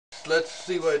let's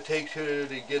see what it takes here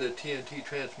to get a TNT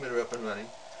transmitter up and running.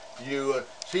 You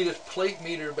see this plate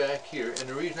meter back here, and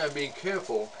the reason I'm being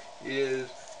careful is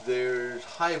there's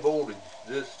high voltage.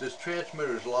 This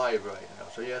transmitter is live right now,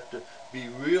 so you have to be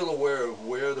real aware of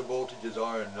where the voltages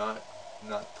are and not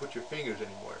put your fingers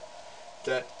anywhere.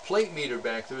 That plate meter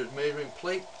back there is measuring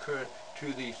plate current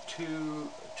to these two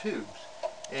tubes,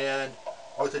 and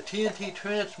with a TNT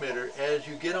transmitter, as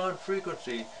you get on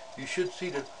frequency, you should see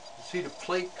the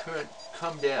plate current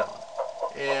come down.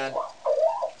 And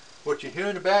what you hear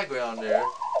in the background there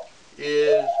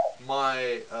is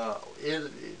my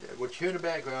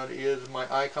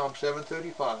ICOM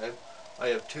 735. I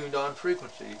have tuned on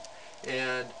frequency,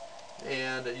 and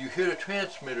you hear the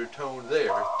transmitter tone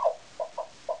there.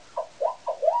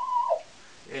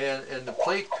 And the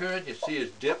plate current you see is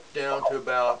dipped down to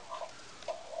about,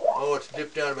 it's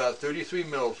dipped down about 33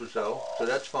 mils or so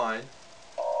that's fine.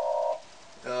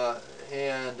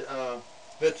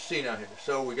 Let's see now here.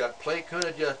 So we got plate current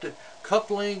adjusted.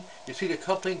 Coupling, you see the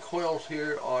coupling coils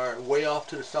here are way off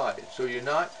to the side, so you're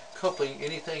not coupling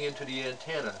anything into the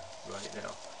antenna right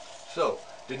now. So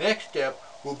the next step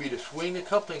will be to swing the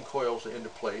coupling coils into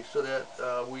place so that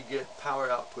we get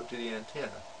power output to the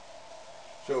antenna.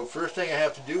 So first thing I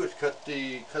have to do is cut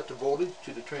the voltage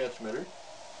to the transmitter.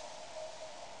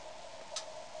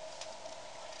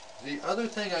 The other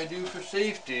thing I do for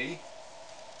safety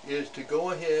is to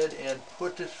go ahead and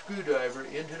put the screwdriver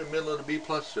into the middle of the B+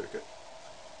 circuit.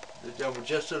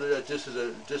 Just so that this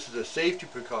is a safety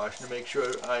precaution to make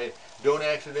sure I don't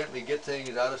accidentally get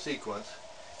things out of sequence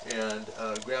and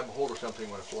grab a hold of something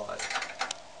when it's live.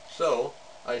 So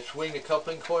I swing the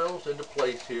coupling coils into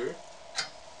place here,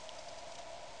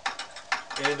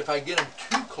 and if I get them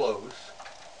too close,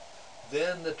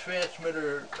 then the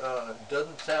transmitter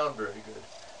doesn't sound very good.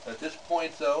 At this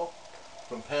point though,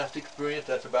 from past experience,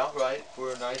 that's about right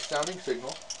for a nice sounding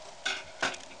signal.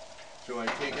 So I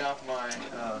take out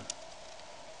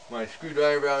my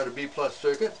screwdriver out of the B+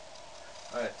 circuit.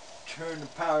 I turn the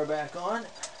power back on,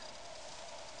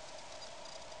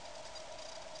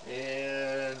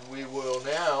 and we will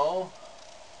now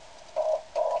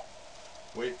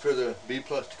wait for the B+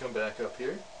 to come back up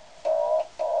here.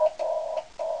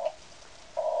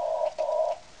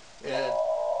 And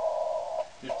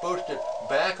you're supposed to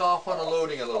back off on the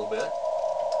loading a little bit.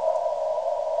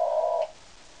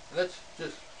 Let's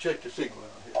just check the signal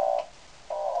out here.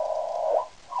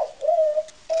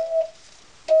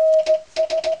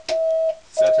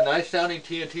 That's a nice sounding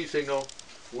TNT signal.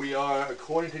 We are,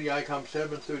 according to the ICOM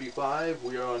 735,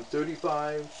 we are on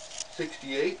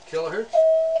 3568 kilohertz.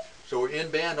 So we're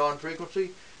in band on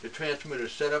frequency. The transmitter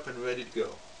is set up and ready to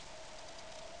go.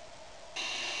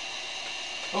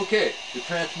 Okay, the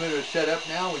transmitter is set up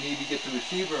now. We need to get the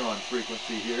receiver on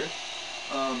frequency here.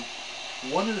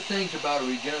 One of the things about a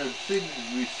regenerative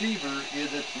receiver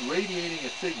is it's radiating a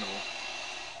signal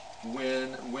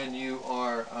when you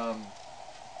are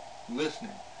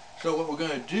listening. So what we're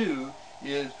going to do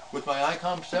is, with my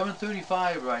ICOM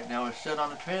 735 right now is set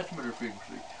on the transmitter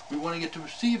frequency. We want to get the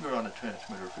receiver on the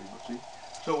transmitter frequency,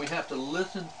 so we have to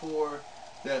listen for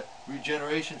that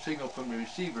regeneration signal from the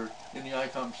receiver in the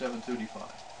ICOM 735.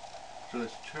 So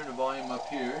let's turn the volume up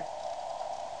here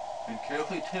and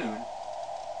carefully tune.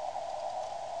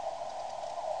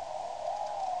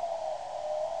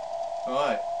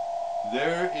 Alright,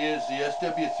 there is the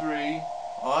SW3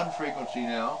 on frequency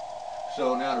now.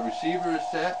 So now the receiver is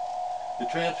set, the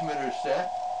transmitter is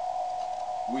set.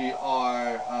 We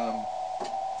are,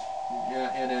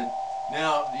 and then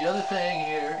now the other thing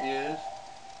here is,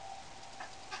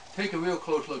 take a real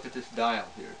close look at this dial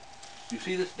here. You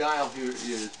see this dial here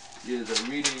is a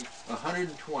reading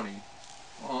 120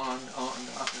 on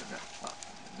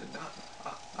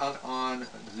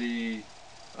the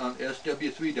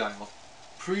SW3 dial.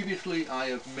 Previously I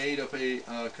have made up a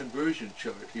conversion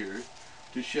chart here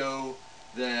to show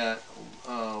that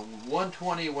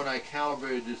 120 when I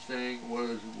calibrated this thing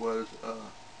was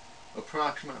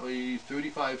approximately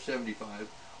 3575.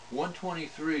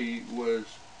 123 was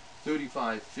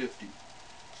 3550.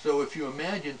 So if you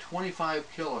imagine 25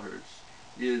 kilohertz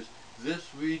is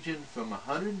this region from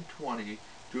 120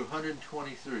 to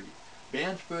 123.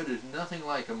 Band spread is nothing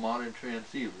like a modern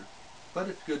transceiver, but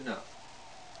it's good enough.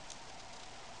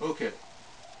 Okay,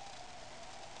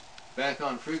 back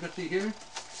on frequency here.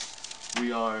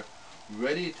 We are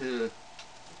ready to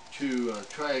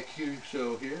try a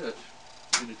QSO here. That's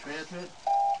in the transmit.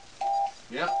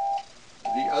 Yep.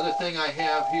 The other thing I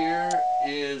have here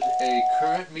is a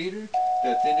current meter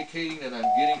that's indicating that I'm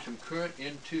getting some current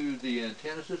into the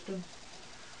antenna system.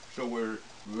 So we're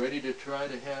ready to try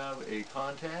to have a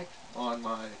contact on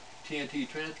my TNT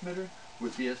transmitter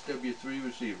with the SW3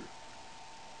 receiver.